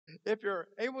If you're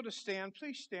able to stand,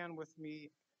 please stand with me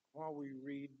while we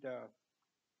read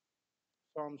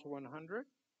Psalms 100,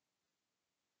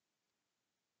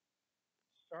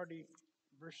 starting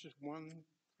verses 1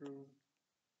 through.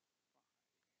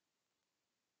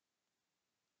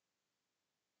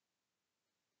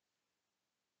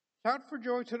 Shout for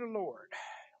joy to the Lord,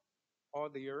 all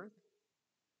the earth.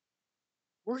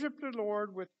 Worship the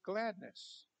Lord with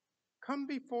gladness. Come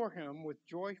before him with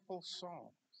joyful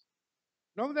songs.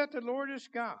 Know that the Lord is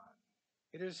God.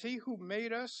 It is he who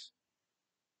made us,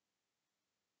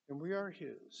 and we are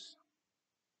his.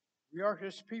 We are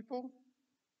his people,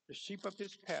 the sheep of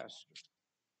his pasture.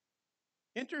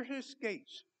 Enter his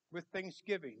gates with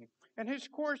thanksgiving, and his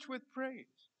courts with praise.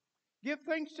 Give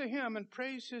thanks to him and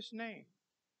praise his name.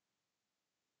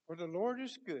 For the Lord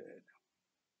is good,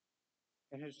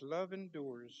 and his love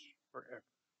endures forever.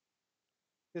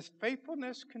 His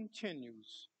faithfulness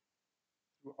continues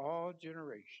through all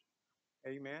generations.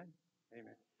 Amen.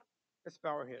 Amen. Let's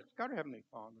bow our heads. God, our Heavenly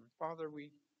Father, Father,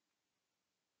 we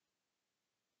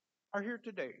are here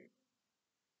today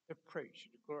to praise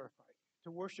you, to glorify you,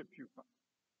 to worship you, Father.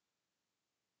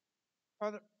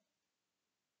 Father,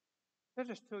 let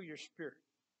us feel your spirit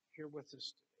here with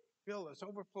us today. Fill us,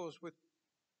 overflow us with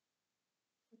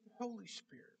the Holy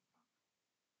Spirit.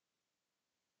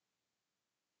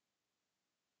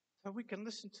 So we can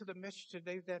listen to the message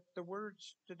today, that the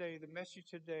words today, the message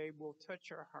today will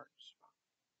touch our hearts.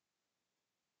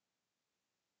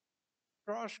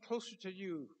 Draw us closer to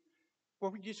you, where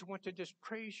we just want to just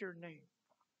praise your name.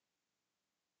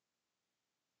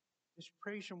 This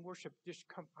praise and worship just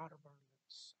come out of our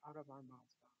lips, out of our mouth.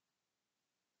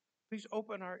 Please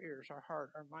open our ears, our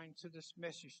heart, our mind to this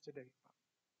message today.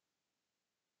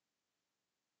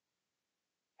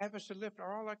 Have us to lift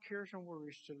all our cares and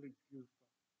worries to you,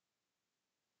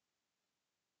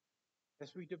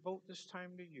 as we devote this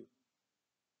time to you.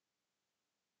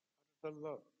 The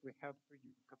love we have for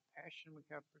you, compassion we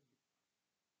have for you.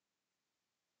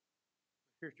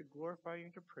 We're here to glorify you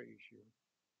and to praise you.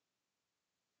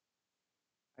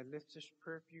 I lift this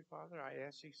prayer for you, Father. I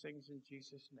ask these things in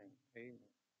Jesus' name. Amen.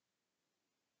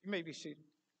 You may be seated.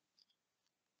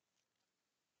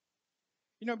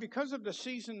 You know, because of the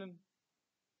season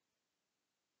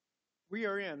we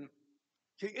are in,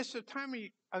 it's the time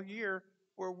of year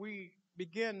where we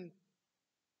begin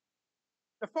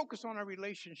to focus on our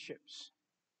relationships,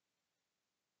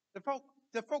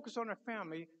 to focus on our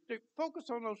family, to focus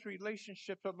on those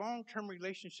relationships, the long-term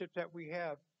relationships that we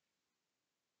have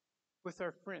with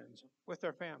our friends, with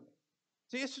our family.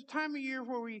 See, it's a time of year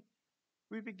where we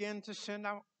begin to send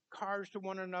out cards to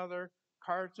one another,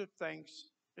 cards of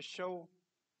thanks, to show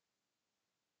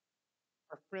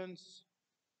our friends,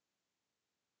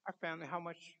 our family, how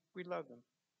much we love them.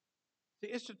 See,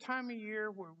 it's a time of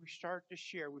year where we start to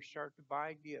share, we start to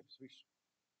buy gifts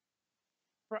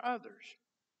for others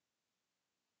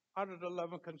out of the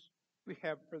love we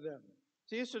have for them.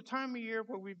 See, it's a time of year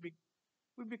where we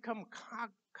become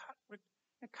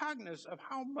cognizant of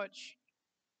how much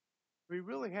we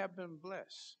really have been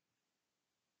blessed.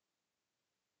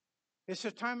 It's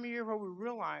a time of year where we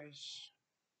realize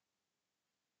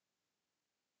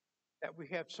that we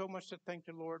have so much to thank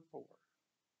the Lord for.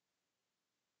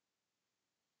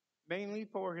 Mainly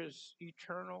for his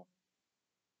eternal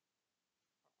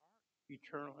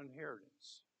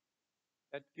inheritance.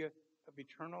 That gift of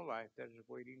eternal life that is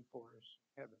waiting for us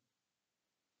in heaven.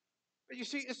 But you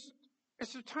see,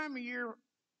 it's a time of year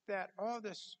that all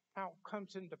this now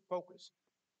comes into focus.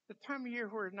 The time of year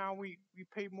where now we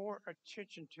pay more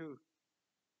attention to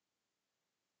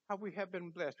how we have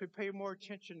been blessed. We pay more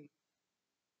attention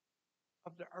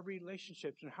of our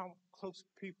relationships and how close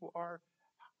people are,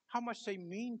 how much they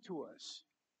mean to us.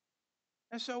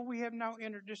 And so we have now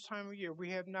entered this time of year. We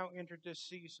have now entered this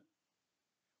season.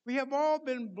 We have all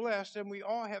been blessed, and we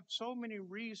all have so many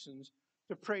reasons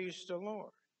to praise the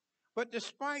Lord. But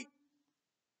despite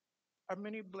our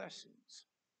many blessings,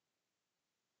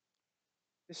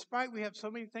 despite we have so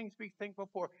many things to be thankful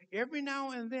for, every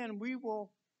now and then we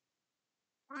will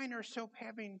find ourselves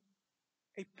having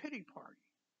a pity party.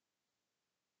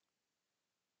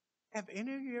 Have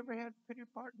any of you ever had a pity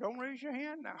party? Don't raise your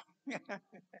hand now.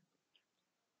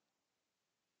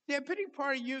 Yeah, a pity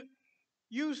party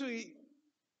usually,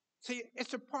 see,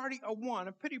 it's a party of one.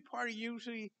 A pity party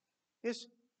usually is,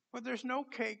 well, there's no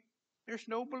cake, there's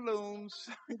no balloons,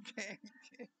 okay?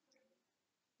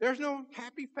 There's no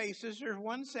happy faces. There's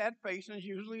one sad face, and it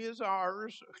usually is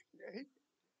ours. Okay?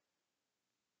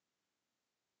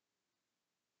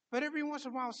 But every once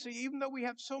in a while, see, even though we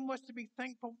have so much to be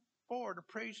thankful for, to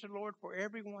praise the Lord for,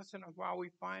 every once in a while we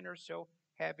find ourselves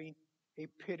having a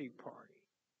pity party.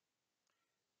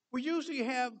 We usually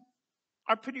have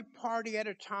our pity party at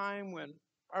a time when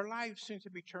our lives seem to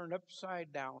be turned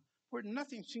upside down, where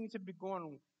nothing seems to be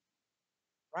going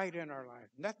right in our life.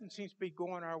 Nothing seems to be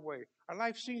going our way. Our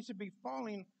life seems to be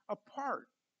falling apart.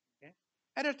 Okay?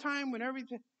 At a time when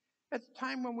at the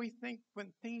time when we think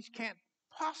when things can't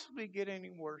possibly get any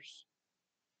worse,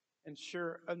 and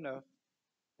sure enough,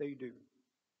 they do.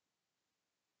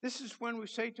 This is when we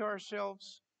say to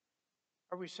ourselves,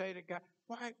 or we say to God,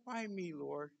 why me,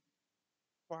 Lord?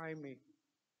 Why me?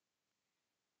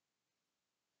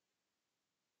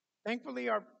 Thankfully,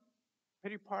 our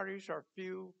pity parties are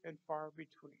few and far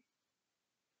between.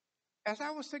 As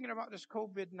I was thinking about this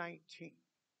COVID-19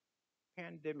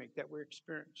 pandemic that we're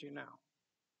experiencing now,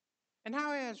 and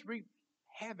how it has wreaked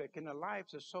havoc in the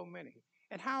lives of so many,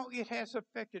 and how it has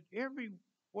affected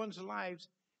everyone's lives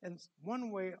in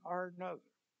one way or another.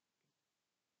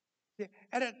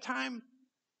 At a time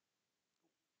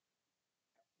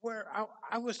where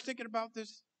I was thinking about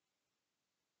this,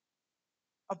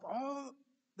 of all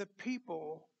the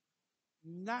people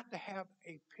not to have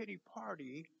a pity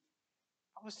party,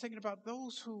 I was thinking about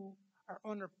those who are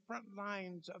on the front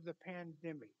lines of the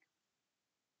pandemic.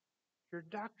 Your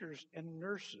doctors and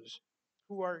nurses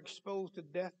who are exposed to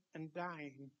death and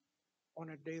dying on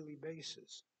a daily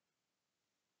basis.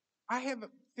 I have a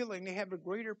feeling they have a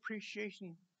greater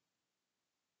appreciation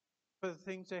for the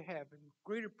things they have, and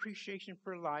greater appreciation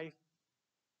for life.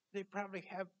 They probably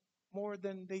have more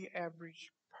than the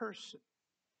average person.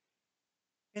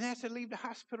 And as they leave the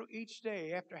hospital each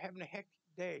day after having a hectic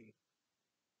day,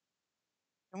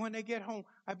 and when they get home,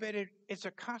 I bet it's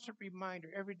a constant reminder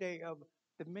every day of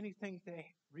the many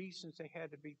reasons they had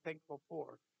to be thankful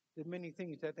for, the many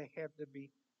things that they have to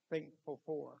be thankful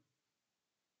for.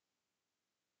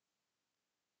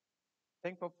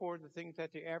 Thankful for the things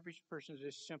that the average person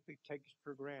just simply takes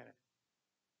for granted.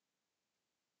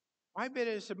 I bet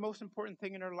it's the most important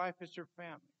thing in their life is their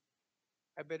family.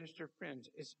 I bet it's their friends.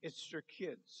 It's their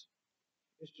kids.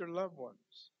 It's their loved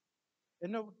ones.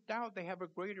 And no doubt they have a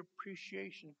greater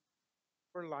appreciation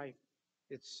for life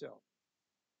itself,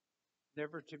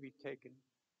 never to be taken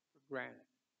for granted.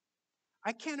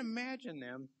 I can't imagine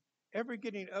them ever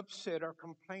getting upset or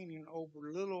complaining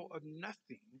over little or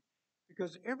nothing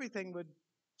because everything would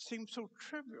seem so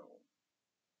trivial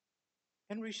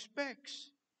and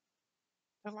respects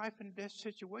the life and death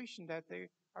situation that they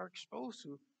are exposed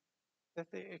to, that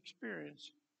they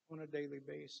experience on a daily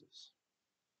basis.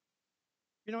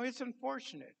 You know, it's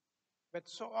unfortunate, but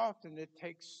so often it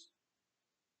takes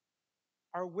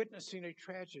our witnessing a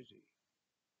tragedy,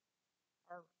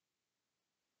 our,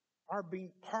 our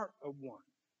being part of one,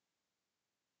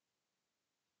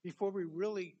 before we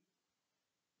really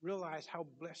realize how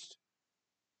blessed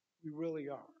we really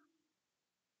are.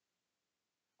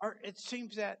 Or it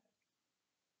seems that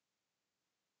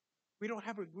we don't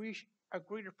have a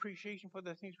great appreciation for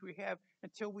the things we have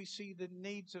until we see the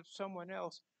needs of someone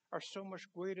else are so much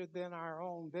greater than our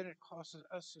own. Then it causes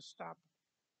us to stop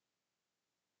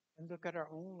and look at our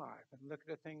own life and look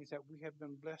at the things that we have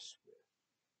been blessed with.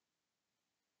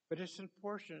 But it's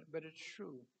unfortunate, but it's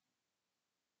true.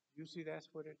 Usually that's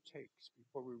what it takes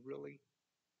before we really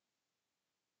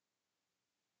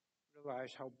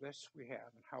realize how blessed we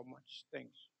have and how much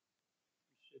thanks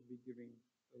we should be giving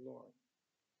the Lord.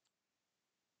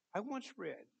 I once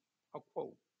read a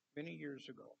quote many years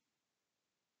ago,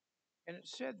 and it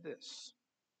said this: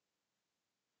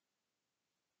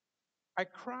 I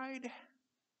cried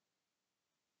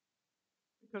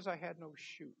because I had no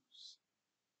shoes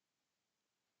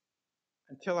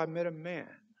until I met a man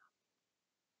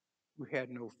who had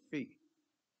no feet.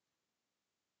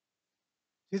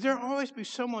 See, there'll always be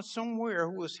someone somewhere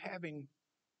who is having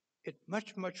it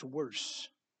much, much worse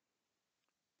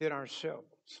than ourselves.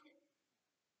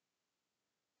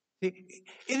 It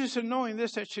is the knowing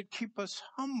this that should keep us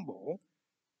humble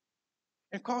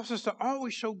and cause us to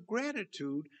always show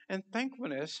gratitude and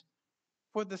thankfulness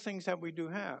for the things that we do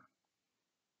have.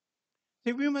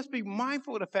 See, we must be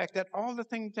mindful of the fact that all the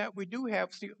things that we do have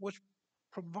was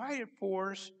provided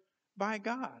for us by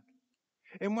God.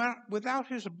 And without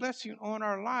His blessing on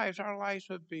our lives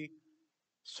would be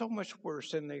so much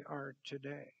worse than they are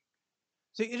today.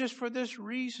 See, it is for this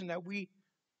reason that we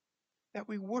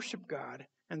worship God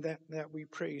and that we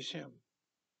praise Him.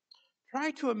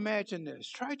 Try to imagine this.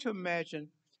 Try to imagine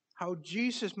how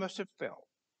Jesus must have felt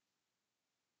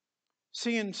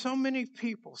seeing so many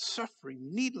people suffering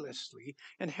needlessly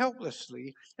and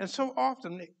helplessly, and so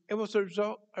often it was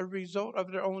a result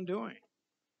of their own doing.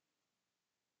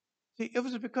 See, it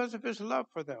was because of His love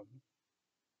for them,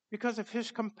 because of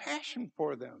His compassion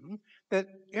for them, that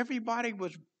everybody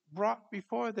was brought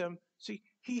before them, see,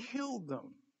 he healed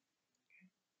them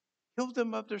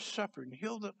of their suffering,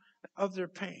 healed them of their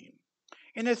pain.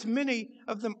 And as many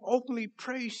of them openly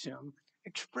praised him,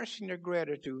 expressing their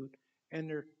gratitude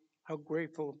and how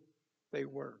grateful they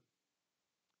were.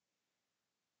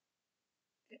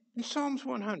 In Psalms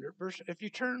 100, if you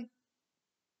turn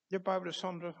your Bible to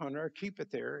Psalms 100, or keep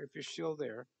it there if you're still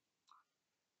there,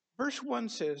 verse 1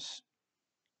 says,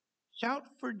 "Shout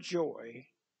for joy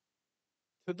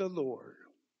to the Lord,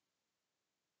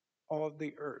 all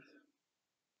the earth."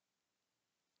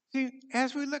 See,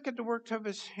 as we look at the works of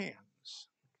his hands,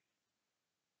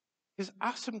 his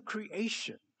awesome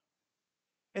creation,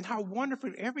 and how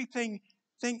wonderful everything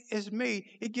is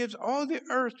made, it gives all the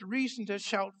earth reason to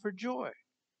shout for joy.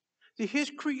 See,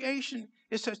 his creation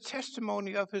is a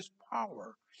testimony of his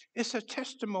power. It's a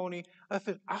testimony of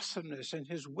his awesomeness and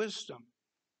his wisdom.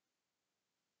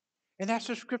 And that's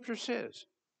what Scripture says.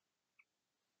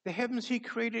 The heavens he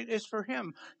created is for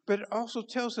him, but it also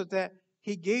tells us that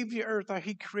he gave the earth, or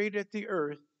he created the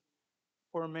earth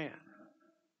for man.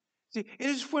 See, it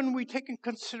is when we take in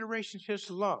consideration his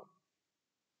love,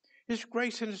 his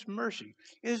grace, and his mercy.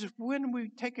 It is when we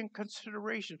take in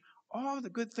consideration all the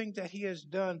good things that he has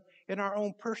done in our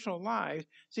own personal lives.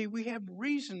 See, we have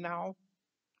reason now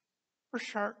to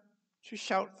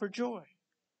shout for joy.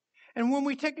 And when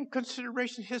we take in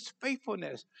consideration his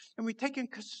faithfulness, and we take in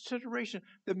consideration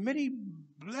the many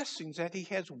blessings that he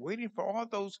has waiting for all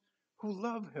those who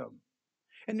love him.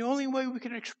 And the only way we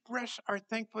can express our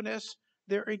thankfulness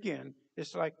there again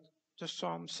is like the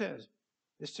psalm says,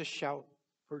 is to shout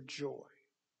for joy.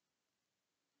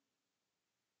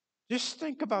 Just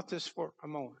think about this for a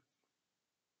moment.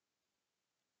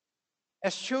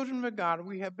 As children of God,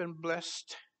 we have been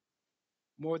blessed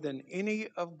more than any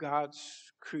of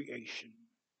God's creation.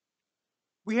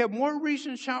 We have more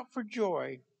reason to shout for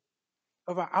joy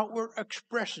of our outward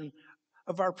expression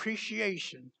of our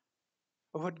appreciation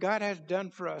of what God has done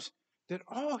for us than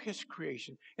all his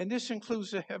creation. And this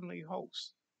includes the heavenly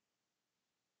host.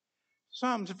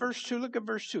 Psalms, verse 2, look at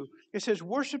verse 2. It says,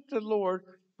 "Worship the Lord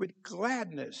with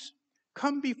gladness.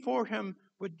 Come before him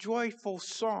with joyful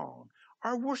song."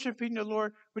 Our worshiping the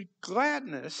Lord with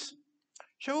gladness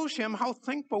shows him how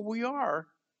thankful we are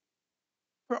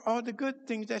for all the good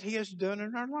things that he has done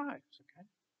in our lives. Okay?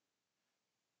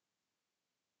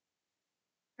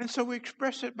 And so we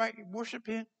express it by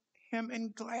worshiping him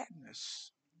in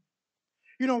gladness.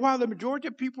 You know, while the majority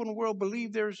of people in the world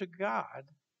believe there's a God,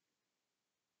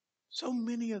 so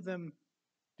many of them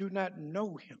do not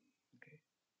know him. Okay?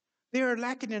 They are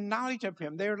lacking in knowledge of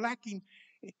him. They are lacking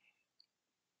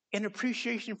in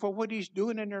appreciation for what he's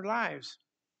doing in their lives.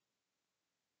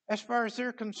 As far as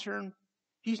they're concerned,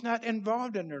 he's not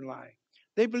involved in their life.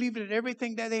 They believe that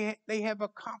everything that they have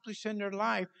accomplished in their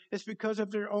life is because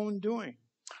of their own doing.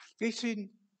 They see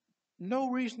no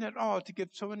reason at all to give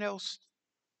someone else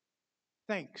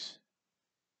thanks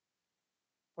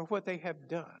for what they have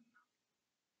done,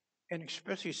 and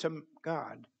especially some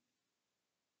God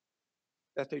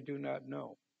that they do not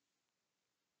know.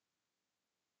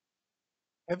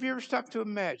 Have you ever stopped to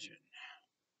imagine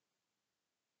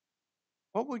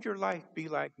what would your life be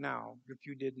like now if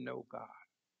you didn't know God?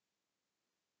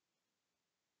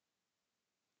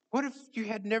 What if you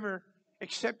had never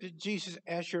accepted Jesus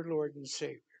as your Lord and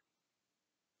Savior?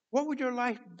 What would your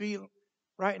life be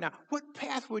right now? What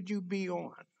path would you be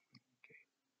on?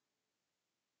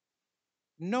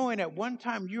 Knowing at one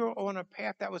time you were on a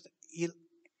path that was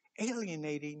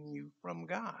alienating you from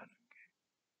God.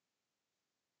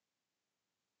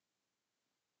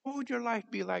 What would your life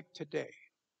be like today?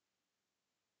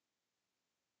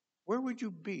 Where would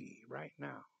you be right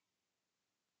now?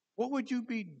 What would you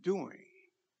be doing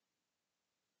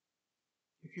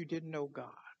if you didn't know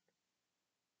God?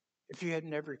 If you had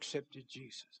never accepted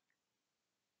Jesus?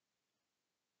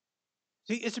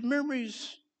 See, it's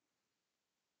memories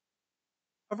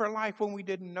of our life when we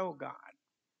didn't know God.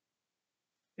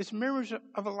 It's memories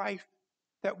of a life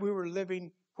that we were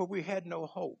living where we had no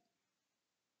hope.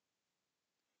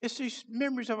 It's these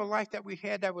memories of a life that we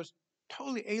had that was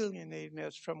totally alienating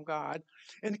us from God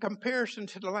in comparison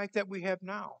to the life that we have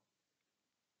now.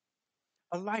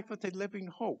 A life with a living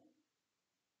hope.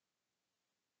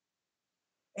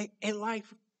 A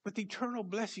life with eternal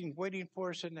blessings waiting for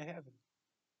us in the heaven.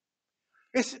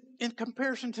 It's in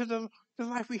comparison to the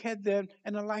life we had then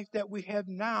and the life that we have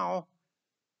now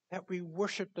that we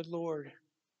worship the Lord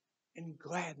in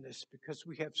gladness because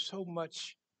we have so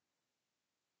much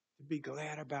to be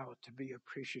glad about, to be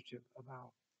appreciative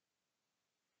about.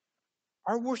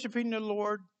 Our worshiping the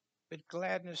Lord with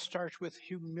gladness starts with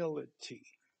humility.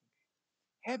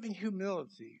 Having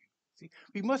humility. See,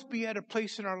 we must be at a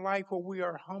place in our life where we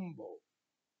are humble.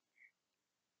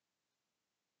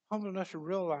 Humble enough to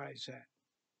realize that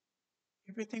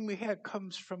everything we have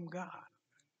comes from God.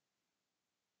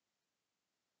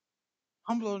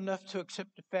 Humble enough to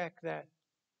accept the fact that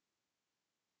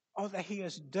all that He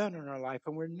has done in our life,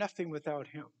 and we're nothing without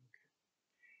Him.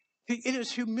 See, it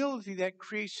is humility that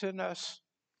creates in us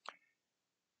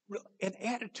an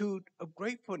attitude of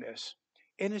gratefulness.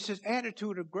 And it's this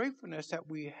attitude of gratefulness that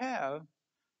we have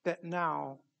that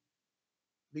now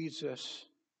leads us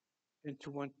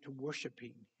into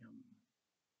worshiping Him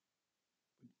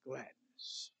with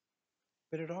gladness.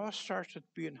 But it all starts with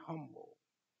being humble.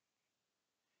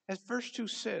 As verse 2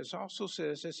 also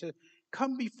says, it says,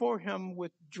 come before Him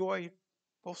with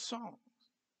joyful songs.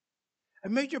 A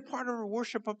major part of our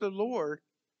worship of the Lord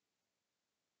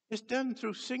is done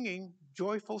through singing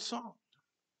joyful songs.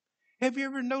 Have you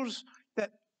ever noticed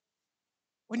that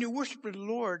when you worship the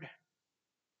Lord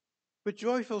with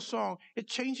joyful song, it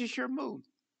changes your mood?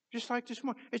 Just like this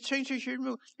morning, it changes your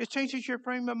mood. It changes your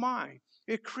frame of mind.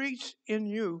 It creates in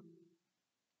you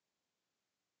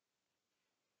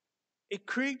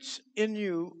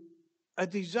a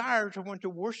desire to want to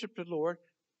worship the Lord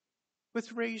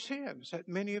with raised hands, that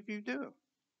many of you do.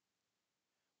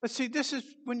 But see, this is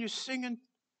when you're singing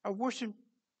or worshiping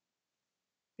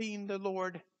the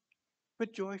Lord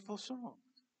with joyful songs.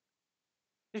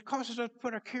 It causes us to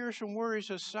put our cares and worries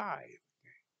aside.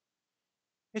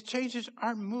 It changes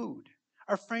our mood,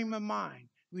 our frame of mind.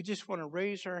 We just want to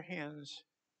raise our hands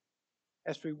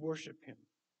as we worship Him.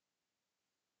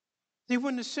 See,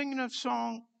 when the singing of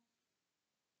song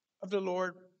of the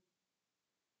Lord,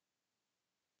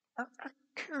 our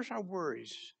cares, our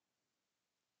worries,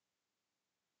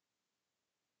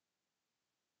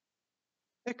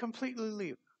 they completely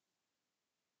leave.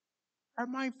 Our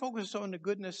mind focuses on the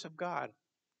goodness of God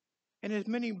and His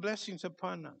many blessings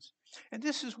upon us. And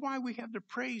this is why we have the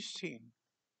praise team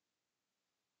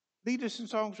lead us in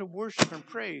songs of worship and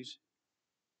praise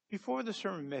before the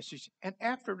sermon message and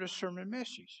after the sermon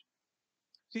message.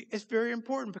 See, it's very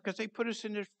important because they put us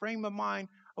in this frame of mind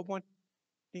of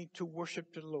wanting to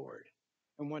worship the Lord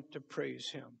and want to praise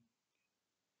Him.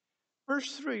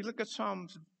 Verse 3, look at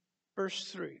Psalms verse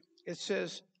 3. It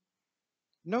says,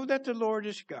 know that the Lord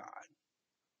is God.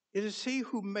 It is He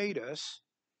who made us,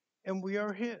 and we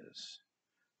are His.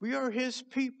 We are His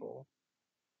people,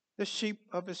 the sheep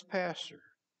of His pasture.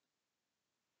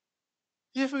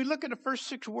 If we look at the first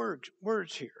 6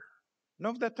 words here,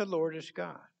 know that the Lord is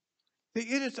God. It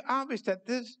is obvious that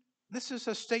this is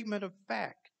a statement of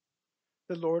fact.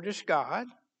 The Lord is God,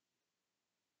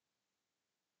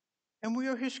 and we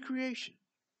are His creation.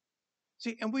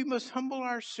 See, and we must humble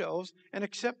ourselves and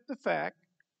accept the fact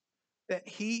that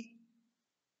He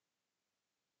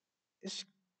is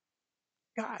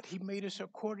God. He made us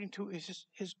according to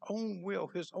His own will,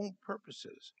 His own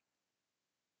purposes.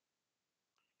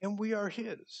 And we are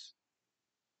His.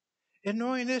 And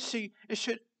knowing this,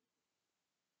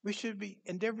 we should be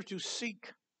endeavor to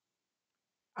seek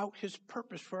out His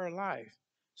purpose for our life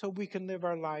so we can live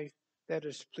our life that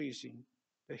is pleasing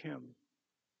to Him.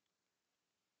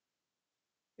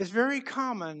 It's very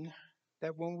common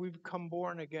that when we become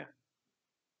born again,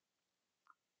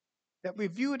 that we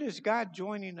view it as God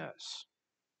joining us.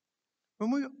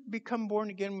 When we become born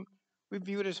again, we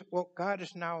view it as, well, God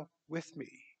is now with me.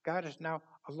 God is now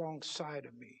alongside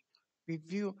of me. We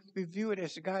view it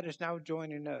as God is now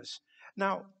joining us.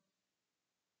 Now,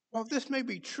 while this may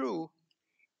be true,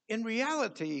 in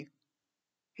reality,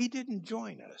 He didn't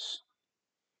join us.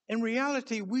 In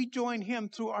reality, we joined Him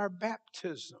through our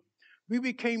baptism. We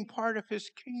became part of His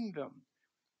kingdom.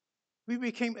 We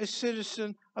became a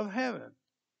citizen of heaven.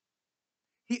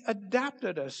 He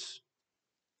adopted us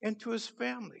into His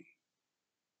family.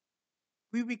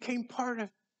 We became part of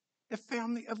the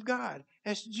family of God,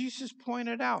 as Jesus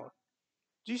pointed out.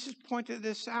 Jesus pointed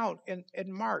this out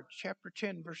in Mark chapter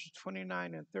 10, verses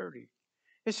 29 and 30.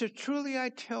 It said, truly I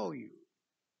tell you,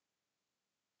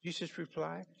 Jesus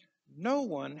replied, no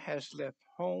one has left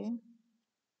home,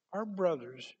 our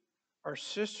brothers, our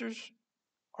sisters,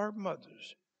 our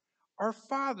mothers, our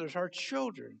fathers, our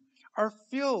children, our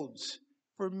fields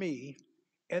for me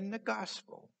and the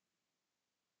gospel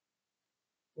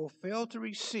will fail to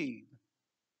receive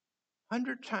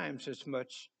 100 times as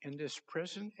much in this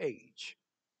present age.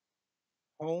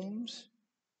 Homes,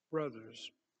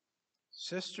 brothers,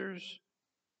 sisters,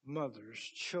 mothers,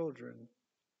 children,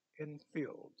 and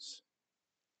fields,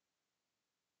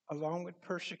 along with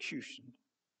persecution,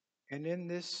 and in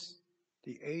this,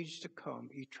 the age to come,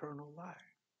 eternal life.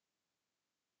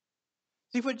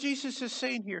 See what Jesus is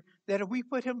saying here, that if we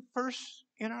put Him first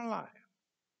in our life,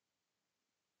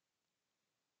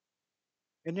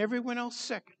 and everyone else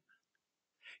second.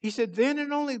 He said, then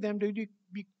and only then do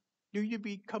you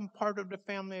become part of the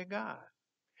family of God.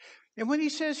 And when he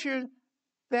says here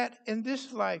that in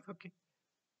this life, okay,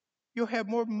 you'll have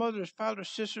more mothers, fathers,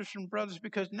 sisters, and brothers,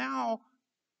 because now,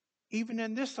 even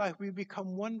in this life, we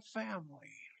become one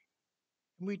family.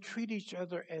 And we treat each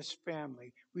other as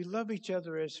family. We love each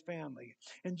other as family.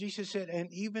 And Jesus said,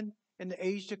 and even in the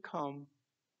age to come,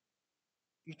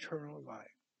 eternal life.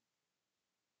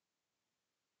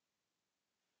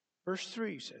 Verse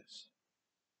 3 says,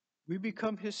 we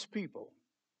become his people,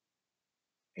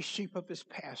 a sheep of his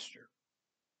pasture.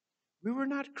 We were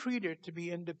not created to be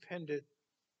independent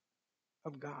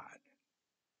of God,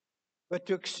 but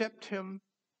to accept him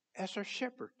as our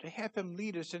shepherd, to have him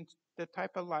lead us in the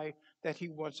type of life that he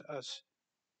wants us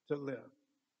to live.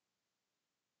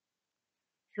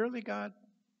 Surely God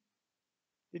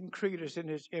didn't create us in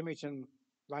his image and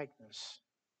likeness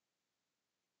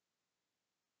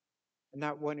and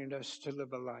not wanting us to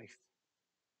live a life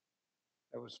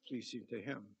that was pleasing to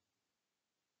him.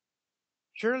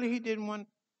 Surely he didn't want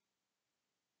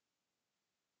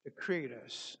to create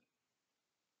us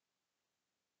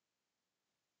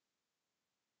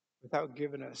without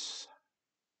giving us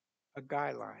a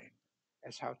guideline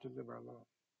as how to live our life.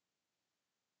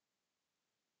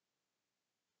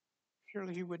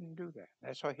 Surely he wouldn't do that.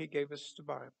 That's why he gave us the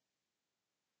Bible.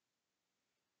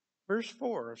 Verse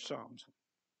 4 of Psalms.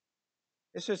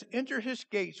 It says, enter his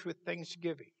gates with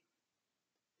thanksgiving,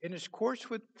 in his courts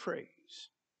with praise.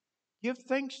 Give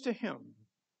thanks to him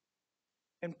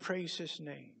and praise his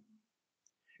name.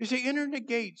 You see, enter the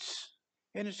gates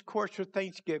in his courts with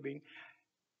thanksgiving.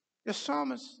 The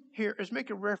psalmist here is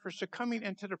making reference to coming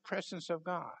into the presence of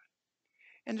God.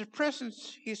 And the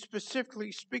presence he's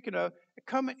specifically speaking of,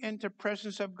 coming into the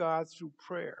presence of God through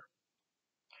prayer.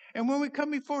 And when we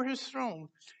come before his throne,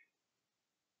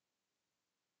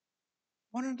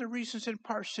 one of the reasons in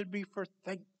part should be for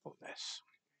thankfulness.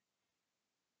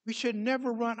 We should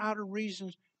never run out of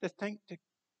reasons to thank the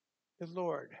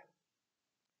Lord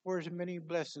for his many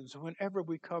blessings whenever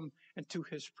we come into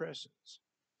his presence.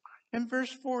 And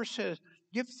verse 4 says,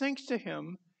 give thanks to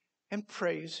him and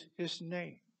praise his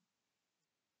name.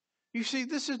 You see,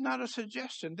 this is not a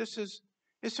suggestion.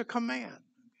 It's a command.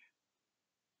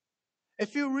 A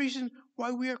few reasons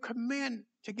why we are commanded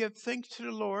to give thanks to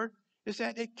the Lord is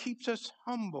that it keeps us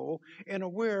humble and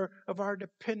aware of our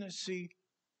dependency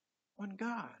on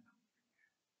God.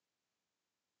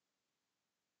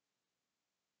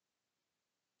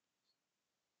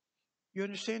 You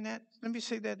understand that? Let me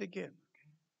say that again.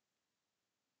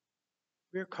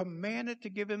 We are commanded to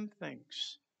give him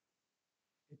thanks.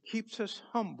 It keeps us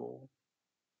humble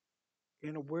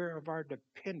and aware of our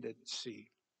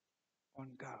dependency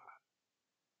on God.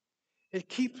 It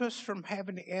keeps us from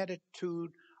having the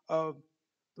attitude of,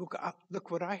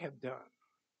 look what I have done.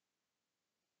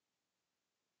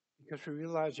 Because we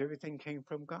realize everything came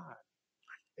from God.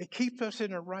 It keeps us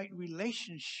in a right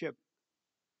relationship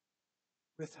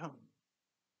with him.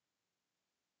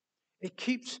 It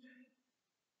keeps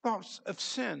thoughts of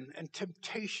sin and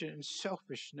temptation and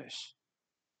selfishness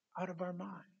out of our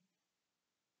mind.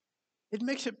 It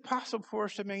makes it possible for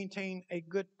us to maintain a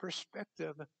good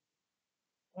perspective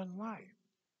on life.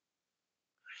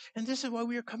 And this is why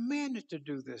we are commanded to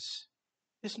do this.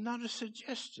 It's not a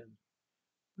suggestion.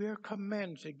 We are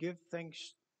commanded to give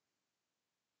thanks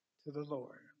to the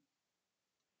Lord.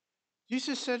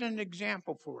 Jesus set an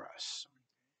example for us,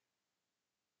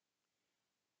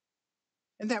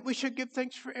 and that we should give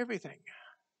thanks for everything.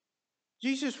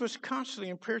 Jesus was constantly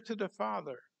in prayer to the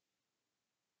Father,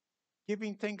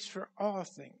 giving thanks for all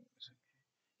things.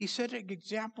 He set an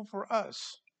example for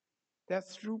us that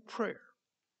through prayer,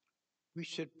 we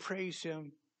should praise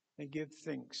him and give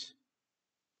thanks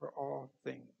for all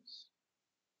things.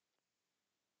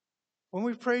 When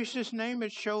we praise his name,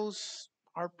 it shows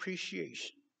our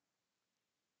appreciation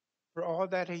for all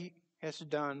that he has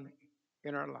done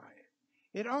in our life.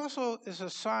 It also is a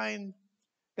sign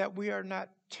that we are not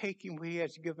taking what he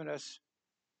has given us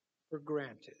for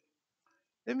granted.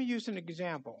 Let me use an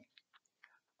example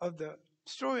of the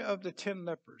story of the 10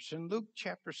 lepers in Luke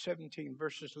chapter 17,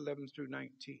 verses 11 through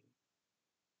 19.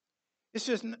 It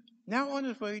says, now on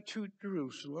his way to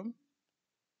Jerusalem,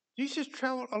 Jesus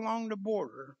traveled along the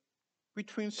border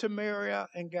between Samaria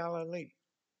and Galilee.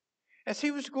 As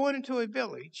he was going into a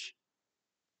village,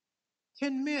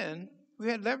 10 men who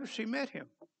had leprosy met him.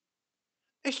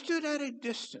 They stood at a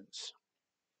distance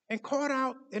and called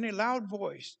out in a loud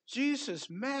voice, Jesus,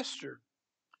 Master,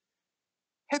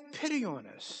 have pity on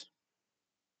us.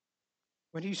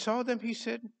 When he saw them, he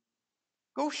said,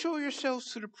 go show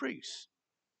yourselves to the priests.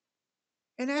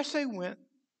 And as they went,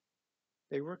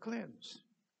 They were cleansed.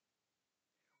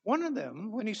 One of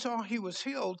them, when he saw he was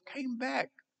healed, came back,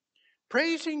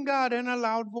 praising God in a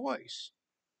loud voice.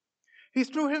 He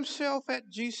threw himself at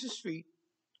Jesus' feet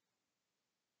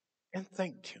and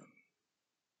thanked him.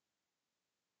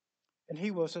 And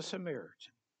he was a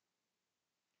Samaritan.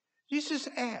 Jesus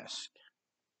asked,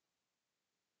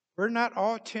 were not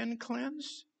all 10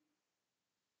 cleansed?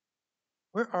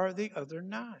 Where are the other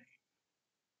 9?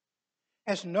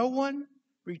 Has no one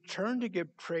returned to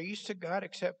give praise to God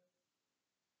except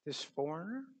this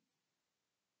foreigner?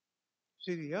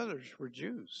 See, the others were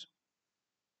Jews.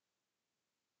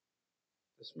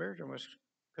 The Samaritan was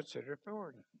considered a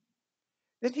foreigner.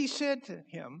 Then he said to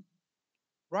him,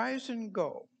 rise and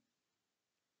go.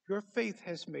 Your faith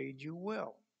has made you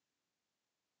well.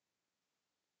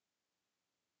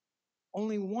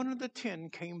 Only one of the 10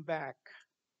 came back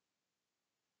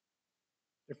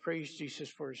to praise Jesus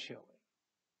for his healing.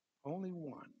 Only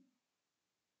one.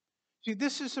 See,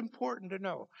 this is important to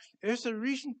know. There's a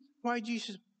reason why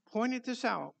Jesus pointed this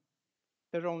out,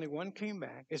 that only one came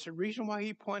back. It's the reason why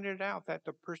he pointed out that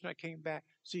the person that came back,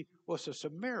 see, was a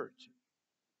Samaritan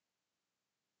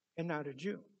and not a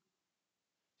Jew.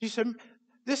 See,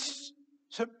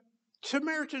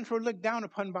 Samaritans were looked down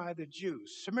upon by the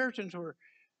Jews. Samaritans were,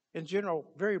 in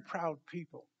general, very proud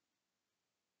people.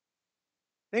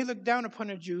 They looked down upon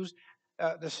the Jews,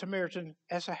 the Samaritan,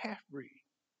 as a half-breed.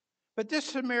 But this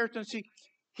Samaritan, see,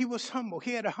 he was humble.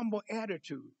 He had a humble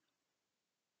attitude.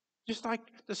 Just like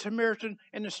the Samaritan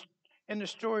in the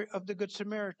story of the Good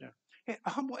Samaritan. He had a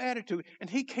humble attitude. And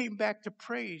he came back to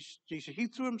praise Jesus. He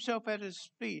threw himself at his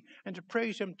feet and to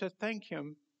praise him, to thank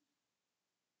him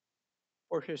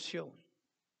for his healing.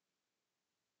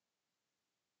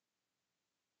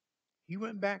 He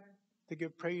went back to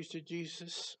give praise to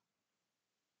Jesus.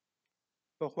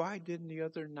 But why didn't the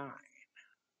other 9?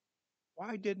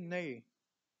 Why didn't they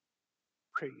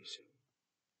praise him?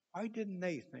 Why didn't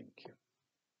they thank him?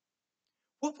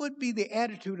 What would be the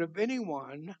attitude of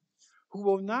anyone who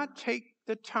will not take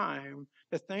the time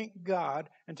to thank God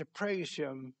and to praise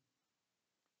him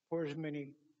for his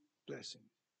many blessings?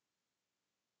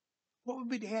 What would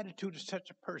be the attitude of such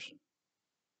a person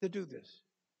to do this?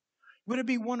 Would it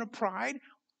be one of pride?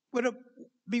 Would it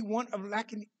be one of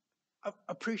lacking of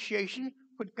appreciation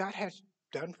what God has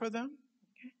done for them?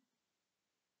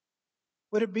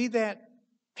 Would it be that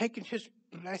taking his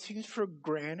blessings for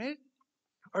granted?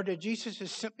 Or that Jesus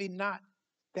is simply not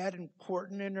that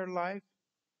important in their life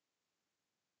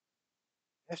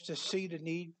as to see the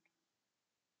need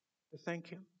to thank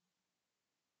him?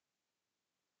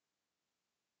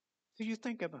 So you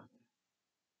think about that.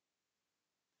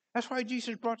 That's why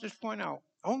Jesus brought this point out.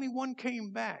 Only one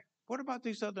came back. What about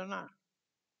these other 9?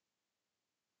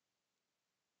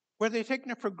 Were they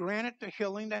taking it for granted, the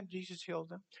healing that Jesus healed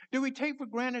them? Do we take for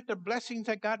granted the blessings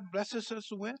that God blesses us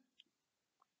with?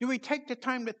 Do we take the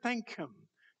time to thank him?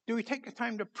 Do we take the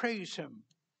time to praise him?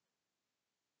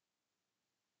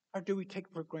 Or do we take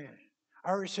it for granted?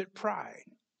 Or is it pride?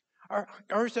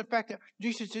 Or is the fact that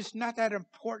Jesus is not that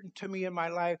important to me in my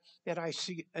life that I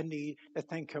see a need to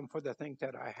thank him for the things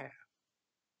that I have?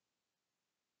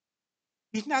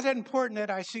 He's not that important that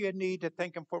I see a need to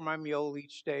thank him for my meal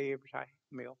each day, every time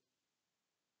meal.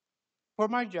 For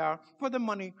my job, for the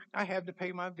money I have to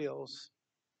pay my bills,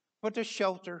 for the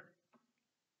shelter.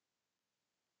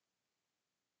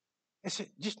 Is it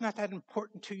just not that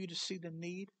important to you to see the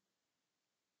need?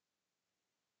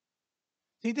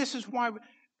 See, this is why, a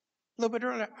little bit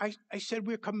earlier, I said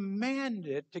we're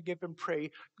commanded to give him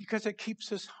praise because it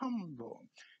keeps us humble.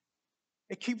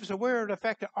 It keeps us aware of the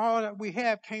fact that all that we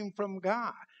have came from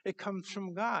God. It comes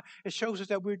from God. It shows us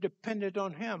that we're dependent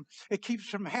on him. It keeps us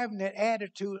from having that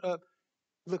attitude of,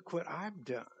 look what I've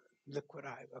done. Look what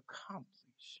I've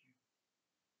accomplished.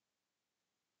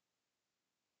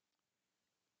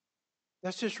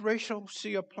 Does this ratio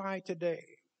see apply today?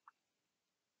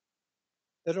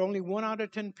 That only 1 out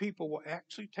of 10 people will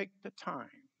actually take the time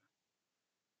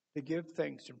to give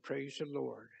thanks and praise the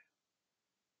Lord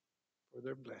for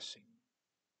their blessing.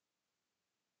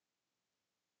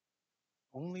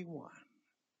 Only 1.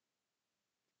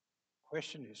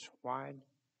 Question is, why?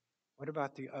 What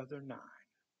about the other 9?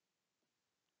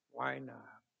 Why not?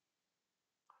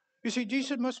 You see,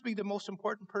 Jesus must be the most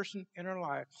important person in our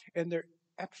life, and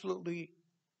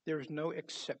there's no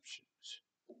exceptions.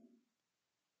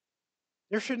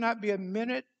 There should not be a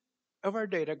minute of our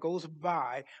day that goes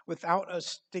by without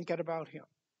us thinking about him.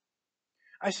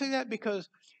 I say that because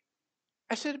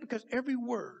every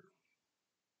word,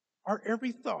 our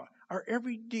every thought, our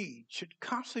every deed should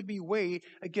constantly be weighed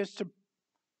against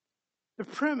the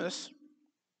premise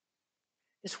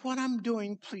Is what I'm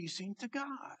doing pleasing to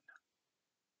God?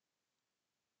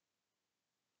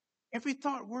 Every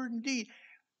thought, word, and deed,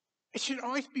 it should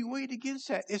always be weighed against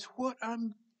that. Is what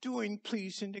I'm doing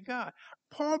pleasing to God?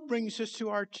 Paul brings us to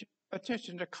our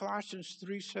attention to Colossians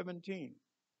 3:17.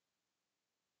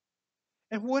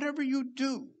 And whatever you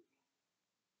do,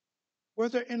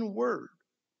 whether in word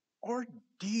or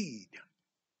deed,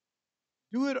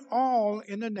 do it all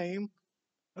in the name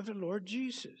of the Lord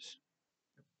Jesus,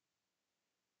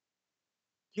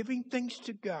 giving thanks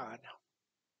to God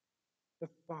the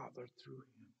Father through him.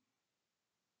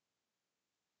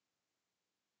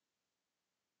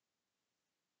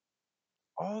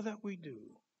 All that we do,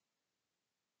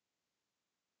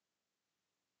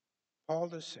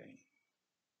 Paul is saying,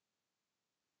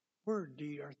 word,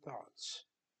 deed, or thoughts,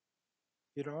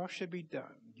 it all should be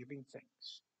done giving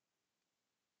thanks.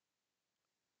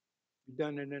 Be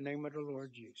done in the name of the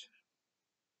Lord Jesus.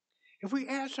 If we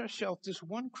ask ourselves this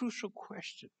one crucial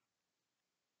question,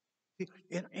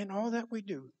 in all that we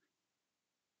do,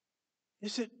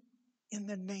 is it in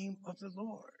the name of the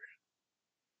Lord?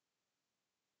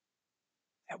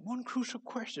 That one crucial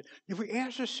question. If we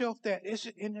ask ourselves that, is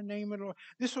it in the name of the Lord?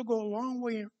 This will go a long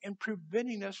way in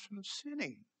preventing us from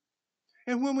sinning.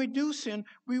 And when we do sin,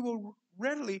 we will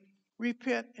readily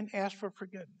repent and ask for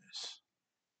forgiveness,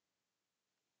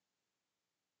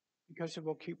 because it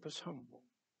will keep us humble.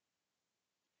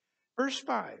 Verse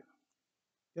 5,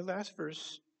 the last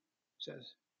verse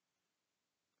says,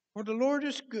 for the Lord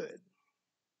is good,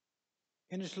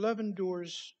 and his love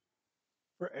endures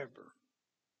forever.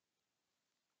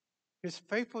 His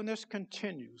faithfulness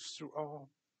continues through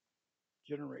all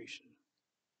generations.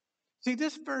 See,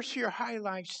 this verse here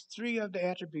highlights three of the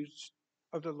attributes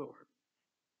of the Lord.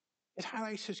 It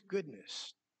highlights his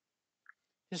goodness,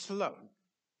 his love,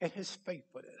 and his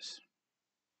faithfulness.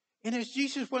 And as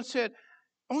Jesus once said,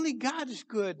 only God is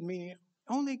good, meaning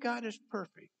only God is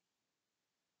perfect.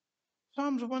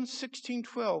 Psalms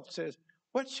 116:12 says,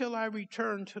 what shall I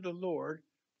return to the Lord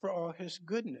for all his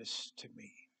goodness to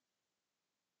me?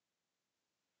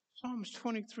 Psalms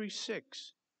 23:6,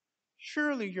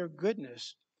 surely your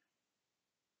goodness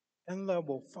and love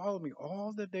will follow me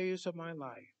all the days of my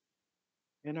life,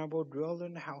 and I will dwell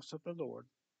in the house of the Lord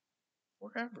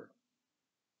forever.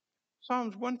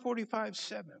 Psalms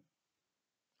 145:7,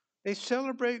 they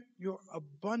celebrate your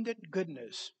abundant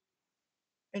goodness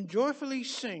and joyfully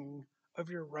sing of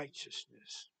your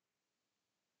righteousness.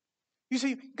 You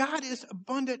see, God is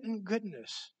abundant in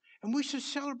goodness, and we should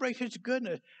celebrate his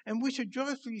goodness, and we should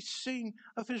joyfully sing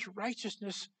of his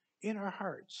righteousness in our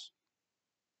hearts.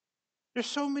 There's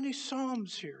so many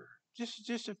psalms here,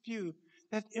 just a few,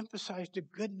 that emphasize the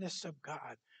goodness of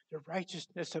God, the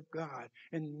righteousness of God,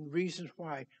 and reasons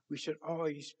why we should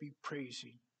always be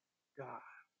praising God.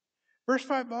 Verse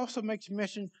 5 also makes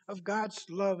mention of God's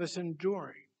love as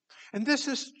enduring. And this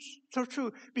is so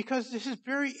true because this is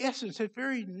very essence, the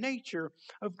very nature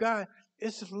of God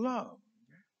is love.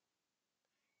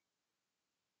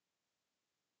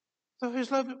 So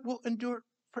his love will endure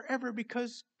forever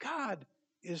because God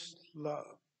is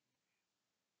love.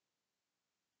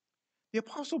 The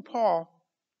Apostle Paul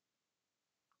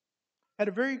had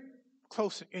a very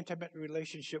close and intimate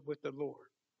relationship with the Lord.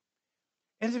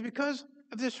 And it's because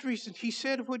of this reason he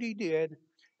said what he did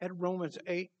at Romans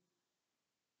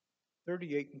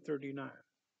 8:38 and 39.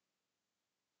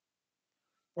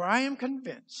 For I am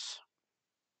convinced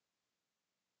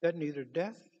that neither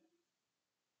death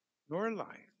nor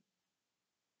life,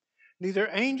 neither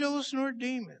angels nor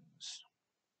demons,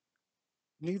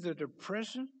 neither the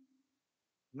present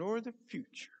nor the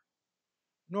future,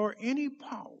 nor any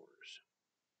powers,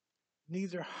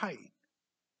 neither height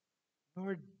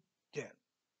nor depth,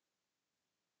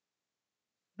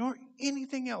 nor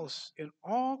anything else in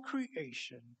all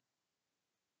creation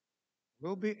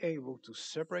will be able to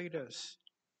separate us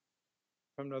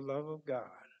from the love of God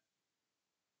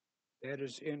that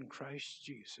is in Christ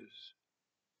Jesus,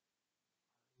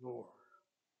 Lord.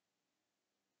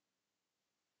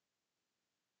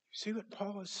 You see what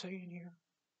Paul is saying here?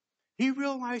 He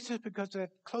realizes because of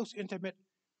that close, intimate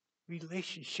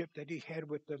relationship that he had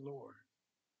with the Lord.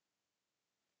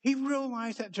 He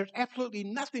realized that there's absolutely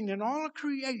nothing in all of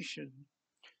creation,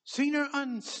 seen or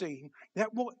unseen,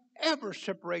 that will ever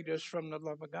separate us from the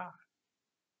love of God.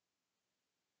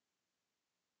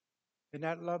 And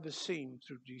that love is seen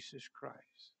through Jesus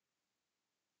Christ,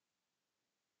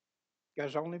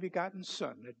 God's only begotten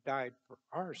Son that died for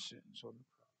our sins on the cross.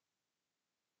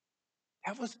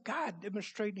 That was God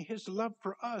demonstrating his love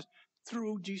for us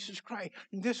through Jesus Christ.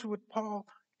 And this is what Paul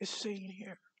is saying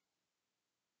here.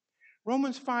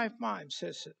 Romans 5:5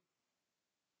 says it.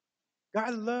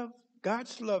 God loved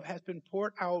God's love has been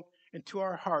poured out into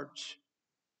our hearts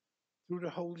through the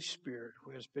Holy Spirit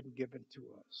who has been given to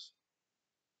us.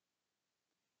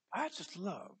 God's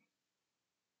love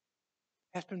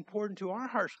has been poured into our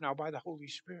hearts now by the Holy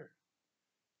Spirit.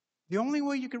 The only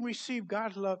way you can receive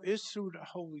God's love is through the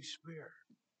Holy Spirit.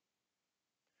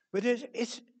 But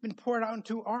it's been poured out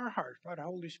into our hearts by the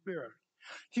Holy Spirit.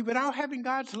 See, without having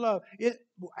God's love, it's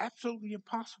absolutely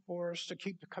impossible for us to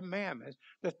keep the commandments,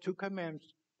 the 2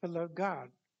 commandments, to love God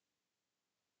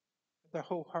with the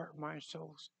whole heart, mind,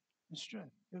 soul, and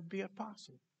strength. It would be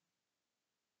impossible.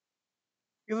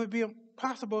 It would be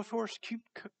impossible for us to keep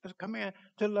the command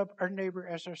to love our neighbor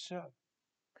as ourselves.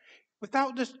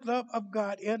 Without this love of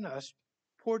God in us,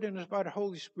 poured in us by the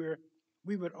Holy Spirit,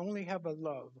 we would only have a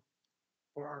love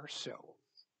for ourselves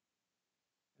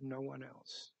and no one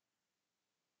else.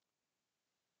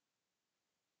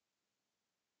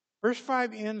 Verse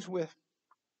 5 ends with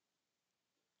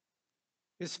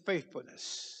His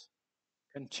faithfulness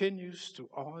continues through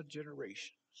all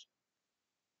generations.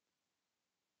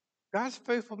 God's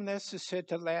faithfulness is said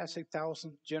to last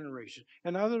 1,000 generations.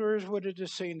 In other words, what it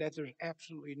is saying that there's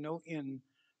absolutely no end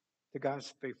to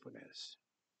God's faithfulness.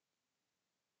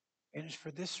 And it's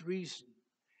for this reason,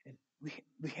 and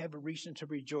we have a reason to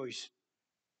rejoice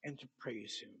and to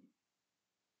praise Him.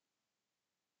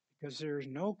 Because there is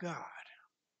no God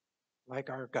like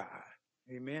our God.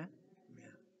 Amen?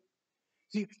 Amen.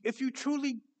 See, if you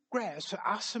truly grasp the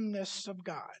awesomeness of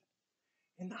God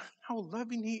and how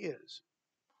loving He is,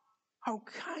 how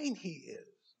kind He is,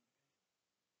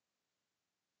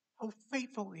 how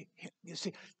faithful He is, you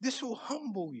see, this will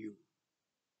humble you.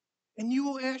 And you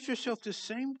will ask yourself the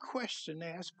same question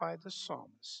asked by the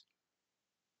psalmist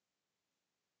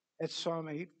at Psalm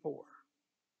 8:4.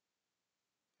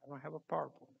 I don't have a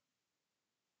PowerPoint.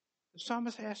 The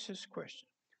psalmist asks this question: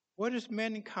 what is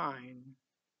mankind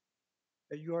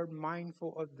that you are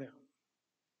mindful of them?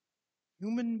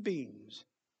 Human beings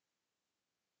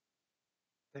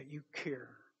that you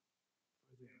care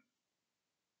for them.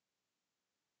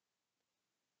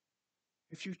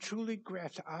 If you truly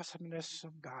grasp the awesomeness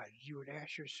of God, you would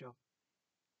ask yourself,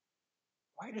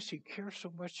 why does He care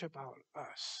so much about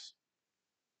us?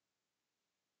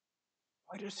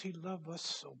 Why does He love us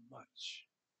so much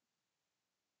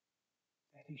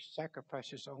that He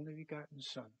sacrificed His only begotten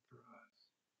Son for us?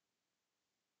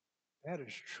 That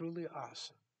is truly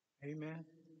awesome. Amen.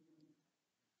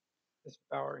 Let's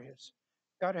bow our heads.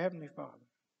 God, Heavenly Father,